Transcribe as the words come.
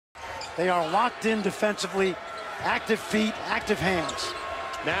They are locked in defensively, active feet, active hands.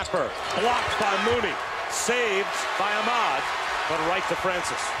 Napper blocked by Mooney, saved by Ahmad, but right to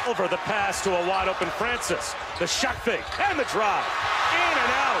Francis. Over the pass to a wide open Francis. The shot fake and the drive. In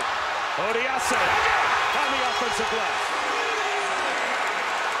and out. Odiase again on the offensive glass.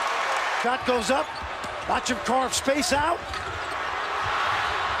 Shot goes up. Watch him carve space out.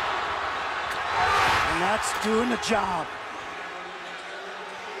 And that's doing the job.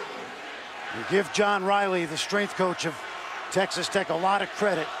 You give John Riley, the strength coach of Texas Tech, a lot of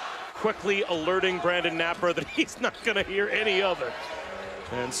credit. Quickly alerting Brandon Napper that he's not going to hear any of it.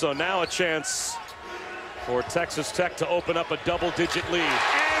 And so now a chance for Texas Tech to open up a double-digit lead.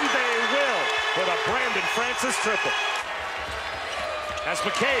 And they will with a Brandone Francis triple. As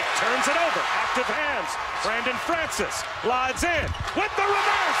McCabe turns it over, active hands. Brandone Francis glides in with the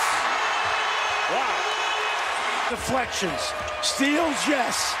reverse. Wow. Deflections, steals,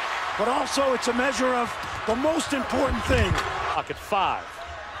 yes, but also it's a measure of the most important thing. At 5.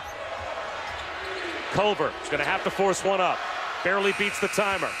 Culver is going to have to force one up. Barely beats the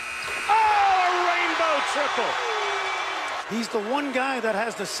timer. Oh, a rainbow triple. He's the one guy that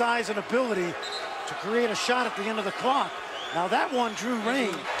has the size and ability to create a shot at the end of the clock. Now that one drew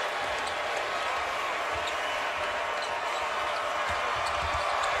rain.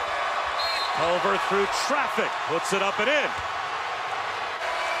 Culver through traffic, puts it up and in.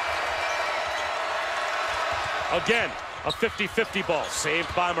 Again, a 50-50 ball,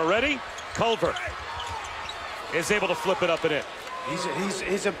 saved by Moretti. Culver is able to flip it up and in.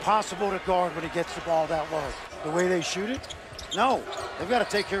 He's impossible to guard when he gets the ball that low. The way they shoot it, no. They've got to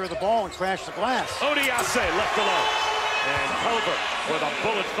take care of the ball and crash the glass. Odiase left alone. And Culver with a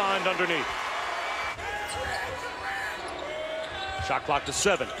bullet find underneath. Shot clock to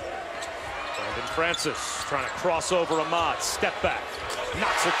 7. Brandone Francis trying to cross over Ahmad. Step back.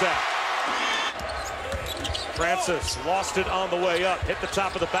 Knocks it down. Francis lost it on the way up. Hit the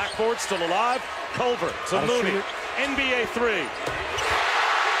top of the backboard. Still alive. Culver to Mooney. NBA 3.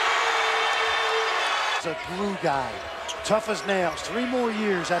 He's a glue guy. Tough as nails. 3 more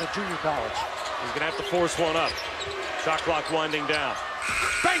years out of junior college. He's going to have to force one up. Shot clock winding down.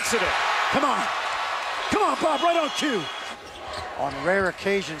 Banks it in. Come on. Come on, Bob, right on cue. On rare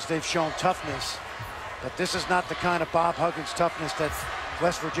occasions, they've shown toughness, but this is not the kind of Bob Huggins toughness that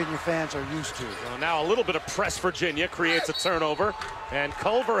West Virginia fans are used to. Well, now a little bit of press Virginia creates a turnover, and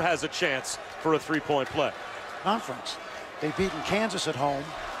Culver has a chance for a 3-point play. Conference. They've beaten Kansas at home.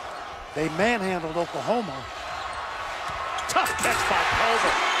 They manhandled Oklahoma. Tough catch by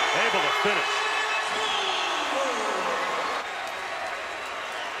Culver. Able to finish.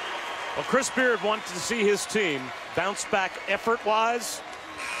 Well, Chris Beard wanted to see his team bounce back effort-wise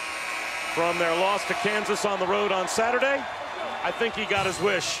from their loss to Kansas on the road on Saturday. I think he got his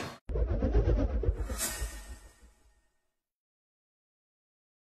wish.